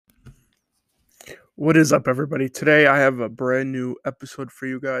What is up, everybody? Today I have a brand new episode for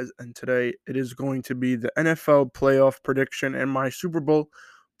you guys, and today it is going to be the NFL playoff prediction and my Super Bowl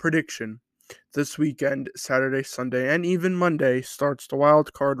prediction. This weekend, Saturday, Sunday, and even Monday, starts the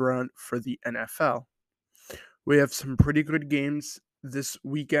wild card round for the NFL. We have some pretty good games this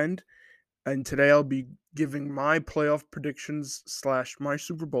weekend, and today I'll be giving my playoff predictions slash my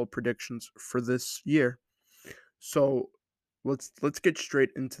Super Bowl predictions for this year. So let's get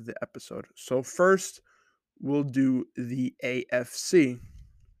straight into the episode. So first, we'll do the AFC.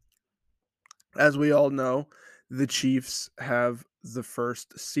 As we all know, the Chiefs have the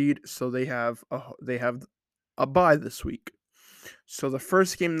first seed, so they have a bye this week. So the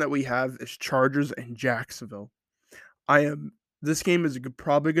first game that we have is Chargers and Jacksonville. I am This game is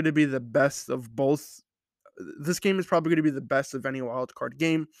probably going to be the best of both. This game is probably going to be the best of any wild card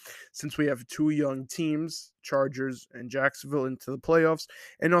game, since we have two young teams, Chargers and Jacksonville, into the playoffs,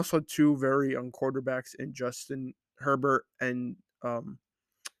 and also two very young quarterbacks in Justin Herbert and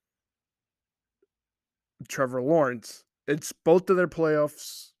Trevor Lawrence. It's both of their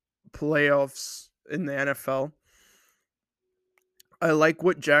playoffs in the NFL. I like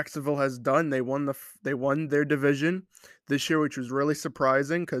what Jacksonville has done. They won their division this year, which was really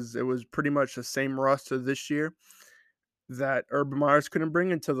surprising because it was pretty much the same roster this year that Urban Myers couldn't bring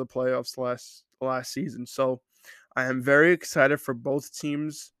into the playoffs last season. So I am very excited for both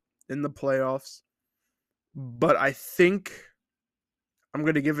teams in the playoffs, but I think I'm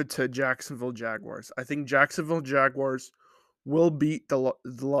going to give it to Jacksonville Jaguars. I think Jacksonville Jaguars will beat the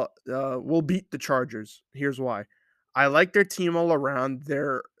Chargers. Here's why. I like their team all around.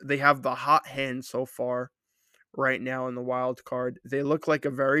 They have the hot hand so far right now in the wild card. They look like a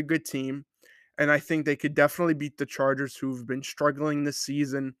very good team, and I think they could definitely beat the Chargers, who've been struggling this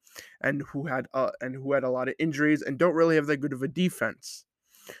season and who had a lot of injuries and don't really have that good of a defense.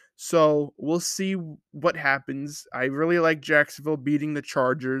 So we'll see what happens. I really like Jacksonville beating the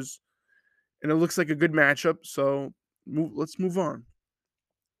Chargers, and it looks like a good matchup. So let's move on.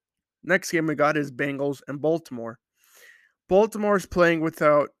 Next game we got is Bengals and Baltimore. Baltimore is playing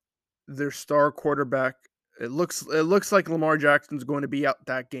without their star quarterback. It looks like Lamar Jackson's going to be out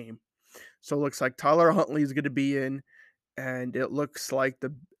that game. So it looks like Tyler Huntley is going to be in, and it looks like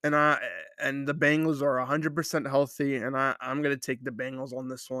the Bengals are 100% healthy, and I'm going to take the Bengals on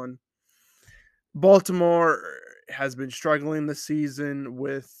this one. Baltimore has been struggling this season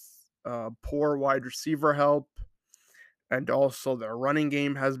with poor wide receiver help, and also their running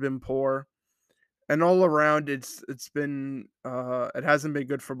game has been poor. And all around, it hasn't been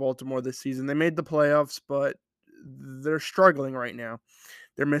good for Baltimore this season. They made the playoffs, but they're struggling right now.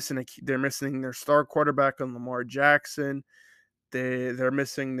 They're missing their star quarterback on Lamar Jackson. They're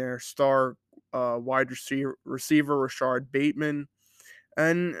missing their star wide receiver Rashard Bateman.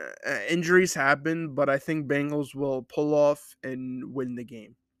 And injuries happen, but I think Bengals will pull off and win the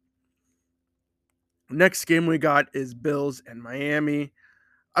game. Next game we got is Bills and Miami.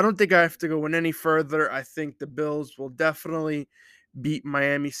 I don't think I have to go in any further. I think the Bills will definitely beat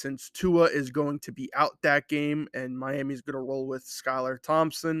Miami, since Tua is going to be out that game and Miami's going to roll with Skylar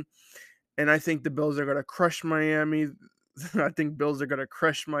Thompson. And I think the Bills are going to crush Miami. I think Bills are going to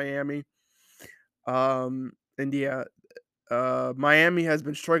crush Miami. And yeah, Miami has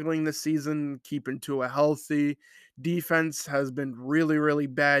been struggling this season, keeping Tua healthy. Defense has been really, really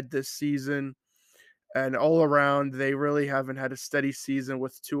bad this season. And all around, they really haven't had a steady season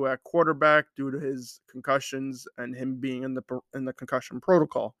with Tua at quarterback due to his concussions and him being in the concussion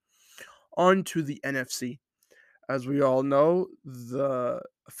protocol. On to the NFC. As we all know, the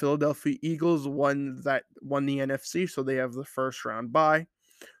Philadelphia Eagles won the NFC, so they have the first round bye.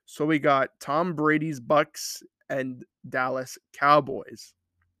 So we got Tom Brady's Bucks and Dallas Cowboys.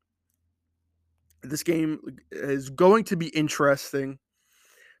 This game is going to be interesting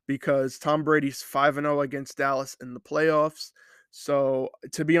because Tom Brady's 5-0 against Dallas in the playoffs. So,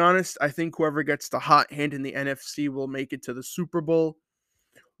 to be honest, I think whoever gets the hot hand in the NFC will make it to the Super Bowl.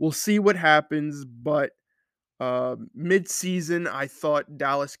 We'll see what happens, but mid-season, I thought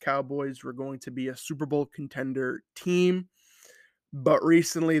Dallas Cowboys were going to be a Super Bowl contender team, but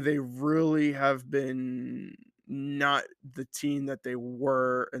recently they really have been not the team that they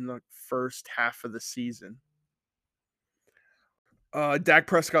were in the first half of the season. Dak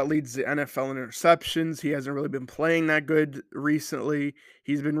Prescott leads the NFL in interceptions. He hasn't really been playing that good recently.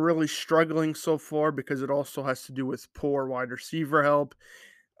 He's been really struggling so far because it also has to do with poor wide receiver help.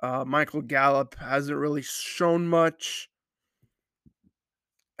 Michael Gallup hasn't really shown much,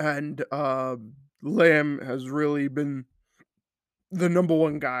 and Lamb has really been the number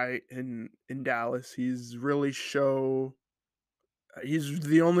one guy in Dallas. He's the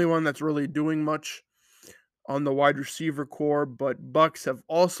only one that's really doing much on the wide receiver core, but Bucks have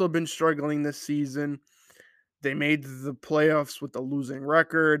also been struggling this season. They made the playoffs with a losing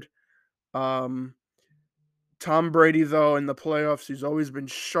record. Um, Tom Brady, though, in the playoffs, he's always been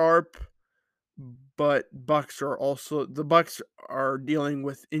sharp, but the Bucks are dealing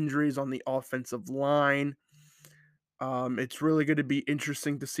with injuries on the offensive line. It's really going to be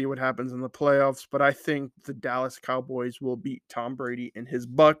interesting to see what happens in the playoffs, but I think the Dallas Cowboys will beat Tom Brady and his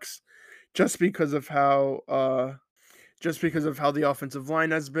Bucks just because of how the offensive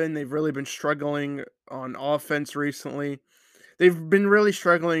line has been. They've really been struggling on offense recently. They've been really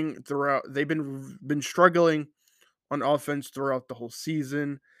struggling throughout. They've been struggling on offense throughout the whole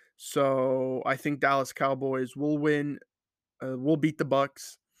season. So I think Dallas Cowboys will win. Will beat the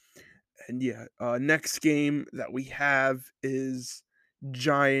Bucks. And yeah, next game that we have is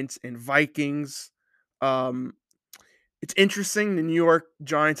Giants and Vikings. Um, it's interesting. The New York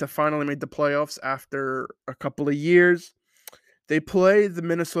Giants have finally made the playoffs after a couple of years. They play the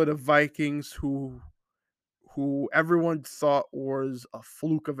Minnesota Vikings, who everyone thought was a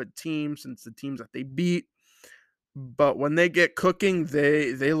fluke of a team since the teams that they beat. But when they get cooking,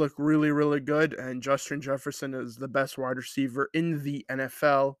 they look really, really good. And Justin Jefferson is the best wide receiver in the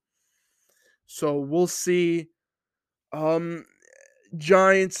NFL. So we'll see. Um,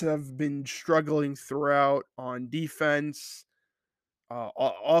 Giants have been struggling throughout on defense.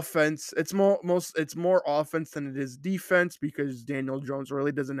 Offense, it's more offense than it is defense because Daniel Jones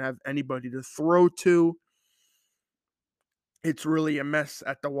really doesn't have anybody to throw to. It's really a mess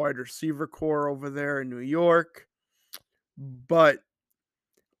at the wide receiver core over there in New York. But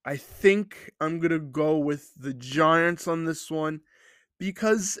I think I'm gonna go with the Giants on this one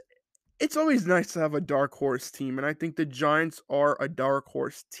because it's always nice to have a dark horse team, and I think the Giants are a dark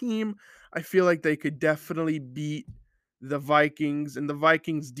horse team. I feel like they could definitely beat the Vikings, and the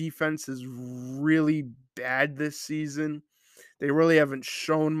Vikings defense is really bad this season. They really haven't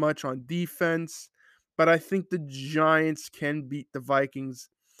shown much on defense, but I think the Giants can beat the Vikings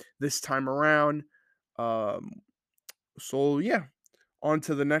this time around. Um, so yeah, on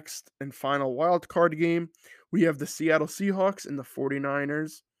to the next and final wild card game. We have the Seattle Seahawks and the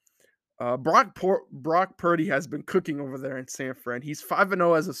 49ers. Brock Purdy has been cooking over there in San Fran. He's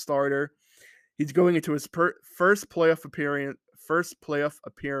 5-0 as a starter. He's going into his first playoff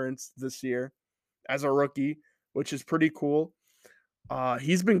appearance this year as a rookie, which is pretty cool.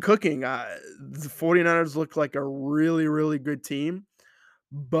 He's been cooking. The 49ers look like a really, really good team,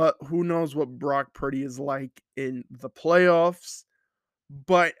 but who knows what Brock Purdy is like in the playoffs.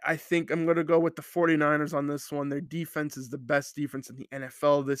 But I think I'm going to go with the 49ers on this one. Their defense is the best defense in the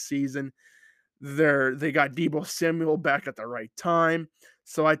NFL this season. They got Deebo Samuel back at the right time.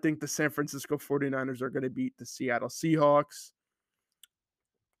 So I think the San Francisco 49ers are going to beat the Seattle Seahawks.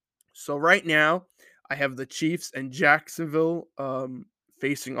 So right now, I have the Chiefs and Jacksonville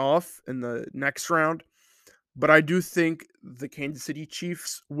facing off in the next round. But I do think the Kansas City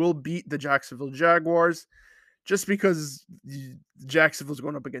Chiefs will beat the Jacksonville Jaguars just because Jacksonville's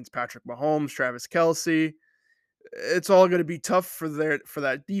going up against Patrick Mahomes, Travis Kelsey. It's all going to be tough for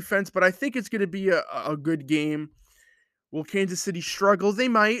that defense, but I think it's going to be a good game. Will Kansas City struggle? They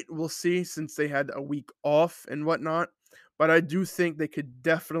might. We'll see since they had a week off and whatnot. But I do think they could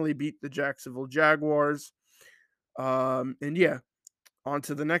definitely beat the Jacksonville Jaguars. And yeah, on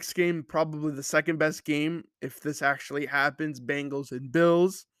to the next game, probably the second best game if this actually happens. Bengals and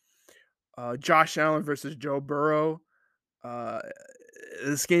Bills. Josh Allen versus Joe Burrow. Uh,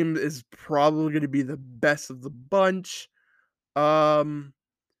 this game is probably going to be the best of the bunch. Um,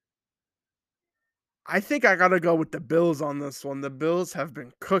 I think I gotta go with the Bills on this one. The Bills have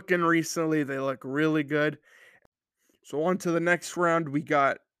been cooking recently. They look really good. So on to the next round. We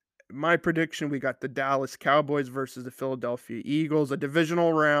got my prediction. We got the Dallas Cowboys versus the Philadelphia Eagles, a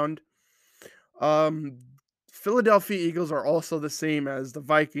divisional round. Um, Philadelphia Eagles are also the same as the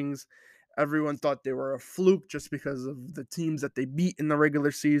Vikings. Everyone thought they were a fluke just because of the teams that they beat in the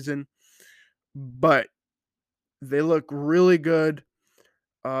regular season, but they look really good.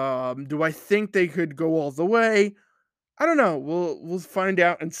 Do I think they could go all the way? I don't know. We'll find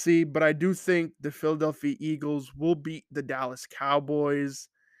out and see, but I do think the Philadelphia Eagles will beat the Dallas Cowboys.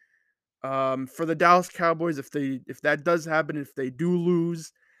 For the Dallas Cowboys, if that does happen, if they do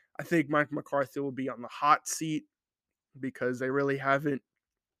lose, I think Mike McCarthy will be on the hot seat because they really haven't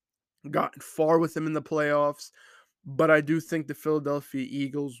gotten far with him in the playoffs. But I do think the Philadelphia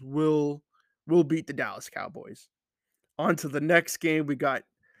Eagles will beat the Dallas Cowboys. On to the next game, we got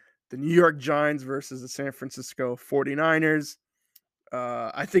the New York Giants versus the San Francisco 49ers.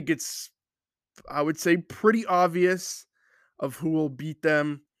 I think I would say, pretty obvious of who will beat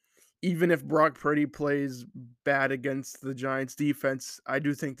them. even if Brock Purdy plays bad against the Giants defense, I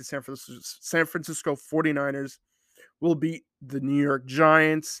do think the San Francisco 49ers will beat the New York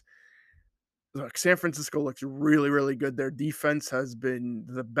Giants. Look, San Francisco looks really, really good. Their defense has been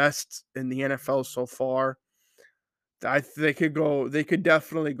the best in the NFL so far. They could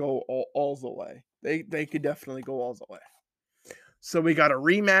definitely go all the way. They could definitely go all the way. So we got a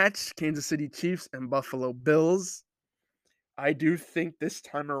rematch, Kansas City Chiefs and Buffalo Bills. I do think this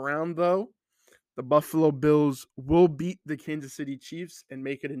time around though, the Buffalo Bills will beat the Kansas City Chiefs and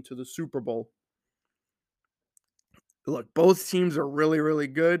make it into the Super Bowl. Look, both teams are really, really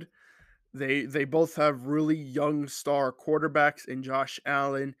good. They both have really young star quarterbacks in Josh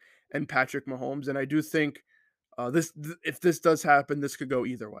Allen and Patrick Mahomes, and I do think if this does happen, this could go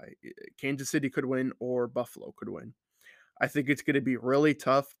either way. Kansas City could win or Buffalo could win. I think it's going to be really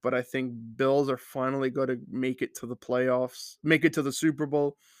tough, but I think Bills are finally going to make it to the playoffs, make it to the Super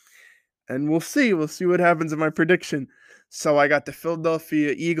Bowl, and we'll see. We'll see what happens in my prediction. So I got the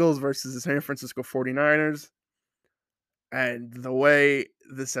Philadelphia Eagles versus the San Francisco 49ers. And the way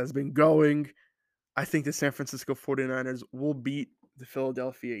this has been going, I think the San Francisco 49ers will beat the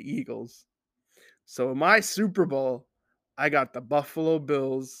Philadelphia Eagles. So in my Super Bowl, I got the Buffalo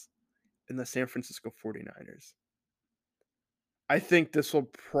Bills and the San Francisco 49ers. I think this will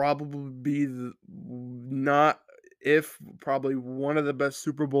probably be not if probably one of the best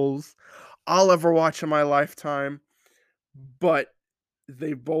Super Bowls I'll ever watch in my lifetime, but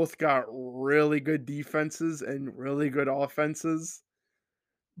they both got really good defenses and really good offenses.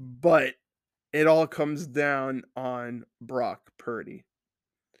 But it all comes down on Brock Purdy.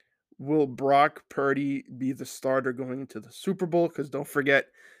 Will Brock Purdy be the starter going into the Super Bowl? Because don't forget,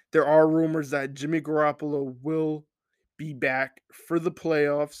 there are rumors that Jimmy Garoppolo will be back for the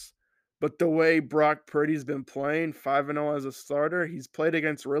playoffs. But the way Brock Purdy's been playing 5-0 as a starter, he's played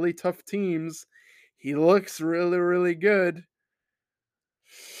against really tough teams. He looks really, really good.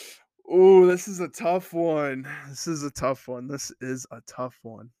 Oh, this is a tough one. This is a tough one. This is a tough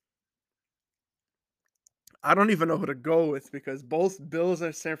one. I don't even know who to go with because both Bills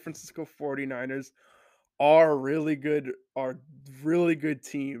and San Francisco 49ers are really good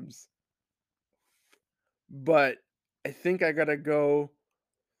teams. But I think I gotta go.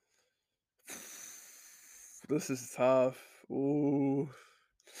 This is tough. Ooh.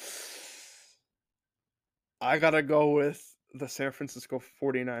 I gotta go with the San Francisco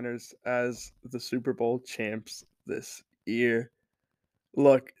 49ers as the Super Bowl champs this year.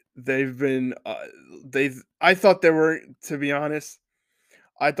 Look, I thought they were, to be honest,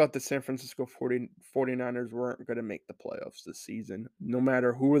 I thought the San Francisco 49ers weren't going to make the playoffs this season. No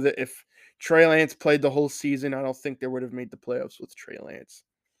matter who if Trey Lance played the whole season, I don't think they would have made the playoffs with Trey Lance.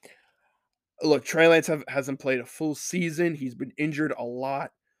 Look, Trey Lance hasn't played a full season. He's been injured a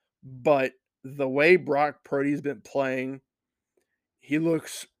lot, but the way Brock Purdy's been playing, he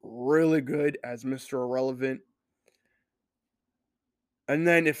looks really good as Mr. Irrelevant. And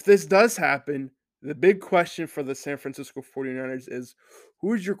then if this does happen, the big question for the San Francisco 49ers is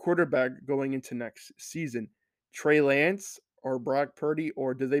who is your quarterback going into next season? Trey Lance or Brock Purdy,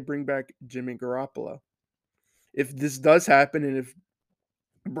 or do they bring back Jimmy Garoppolo? If this does happen and if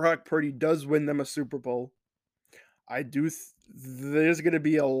Brock Purdy does win them a Super Bowl, I do there's going to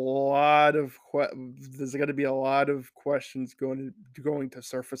be a lot of there's going to be a lot of questions going to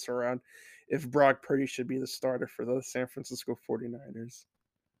surface around if Brock Purdy should be the starter for the San Francisco 49ers.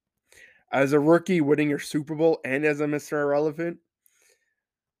 As a rookie winning your Super Bowl and as a Mr. Irrelevant,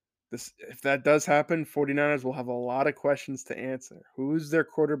 if that does happen, 49ers will have a lot of questions to answer. Who's their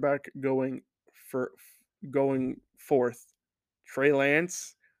quarterback going forth? Trey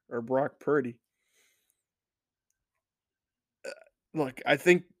Lance or Brock Purdy? Look, I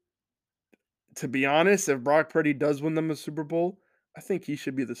think to be honest, if Brock Purdy does win them a Super Bowl, I think he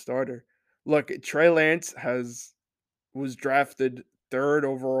should be the starter. Look, Trey Lance was drafted third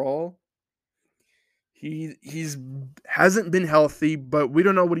overall. He's hasn't been healthy, but we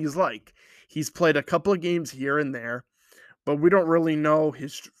don't know what he's like. He's played a couple of games here and there, but we don't really know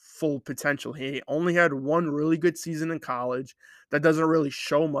his full potential. He only had one really good season in college. That doesn't really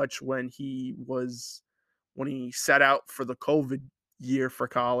show much when he set out for the COVID year for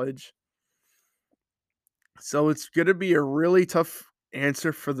college. So it's going to be a really tough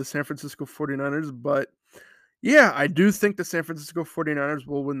answer for the San Francisco 49ers, but yeah, I do think the San Francisco 49ers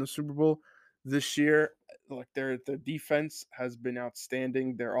will win the Super Bowl this year. Like their defense has been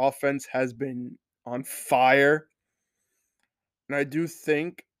outstanding. Their offense has been on fire. And I do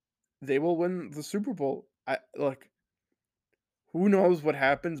think they will win the Super Bowl. Who knows what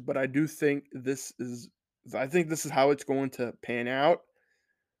happens, but I think this is how it's going to pan out.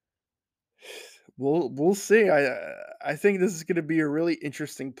 We'll see. I think this is going to be a really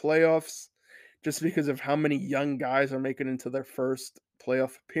interesting playoffs, just because of how many young guys are making into their first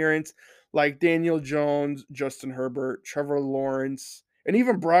playoff appearance, like Daniel Jones, Justin Herbert, Trevor Lawrence, and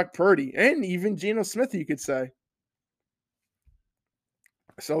even Brock Purdy, and even Geno Smith. You could say.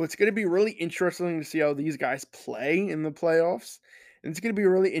 So it's going to be really interesting to see how these guys play in the playoffs. And it's going to be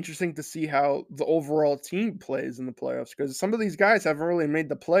really interesting to see how the overall team plays in the playoffs because some of these guys haven't really made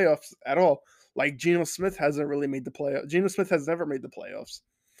the playoffs at all. Like Geno Smith hasn't really made the playoffs. Geno Smith has never made the playoffs.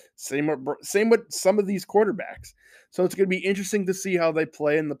 Same with some of these quarterbacks. So it's going to be interesting to see how they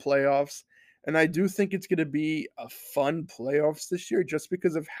play in the playoffs. And I do think it's going to be a fun playoffs this year just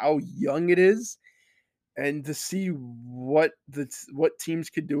because of how young it is and to see what teams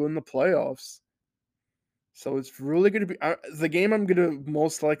could do in the playoffs. So it's really going to be the game I'm going to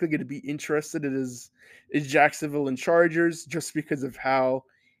most likely going to be interested in is Jacksonville and Chargers just because of how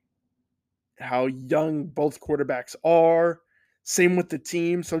young both quarterbacks are. Same with the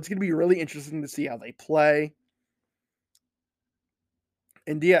team, so it's going to be really interesting to see how they play.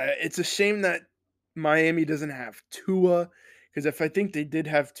 And yeah, it's a shame that Miami doesn't have Tua because if I think they did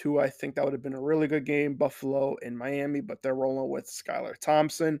have Tua, I think that would have been a really good game, Buffalo and Miami, but they're rolling with Skylar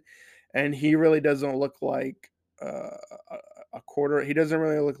Thompson, and he really doesn't look like a, a quarter. He doesn't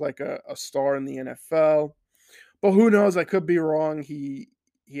really look like a star in the NFL. But who knows? I could be wrong. He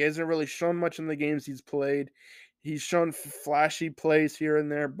hasn't really shown much in the games he's played. He's shown flashy plays here and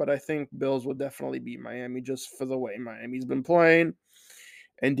there, but I think Bills will definitely beat Miami just for the way Miami's been playing.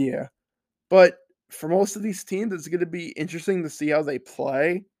 And yeah, but for most of these teams, it's going to be interesting to see how they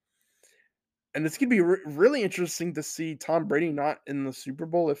play. And it's going to be really interesting to see Tom Brady not in the Super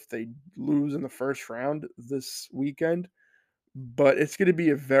Bowl if they lose in the first round this weekend. But it's going to be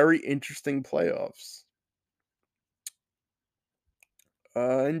a very interesting playoffs.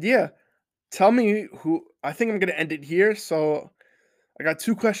 And yeah, tell me who. I think I'm going to end it here. So I got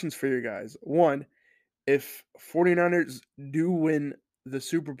two questions for you guys. One, if 49ers do win the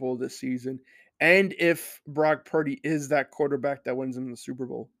Super Bowl this season, and if Brock Purdy is that quarterback that wins in the Super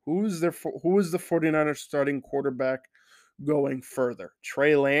Bowl, who is the 49ers starting quarterback going further?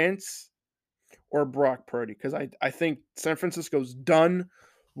 Trey Lance or Brock Purdy? Because I think San Francisco's done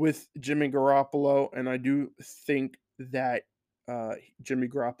with Jimmy Garoppolo, and I do think that Jimmy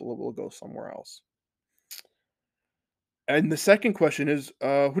Garoppolo will go somewhere else. And the second question is,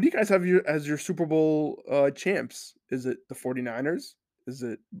 who do you guys have as your Super Bowl champs? Is it the 49ers? Is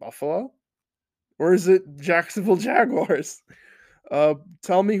it Buffalo? Or is it Jacksonville Jaguars?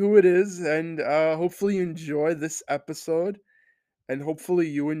 Tell me who it is, and hopefully you enjoy this episode, and hopefully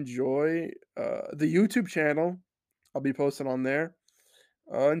you enjoy the YouTube channel. I'll be posting on there.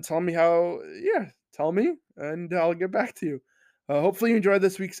 And tell me tell me, and I'll get back to you. Hopefully you enjoyed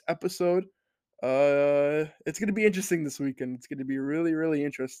this week's episode. It's gonna be interesting this weekend. It's gonna be really, really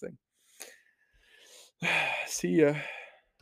interesting. See ya.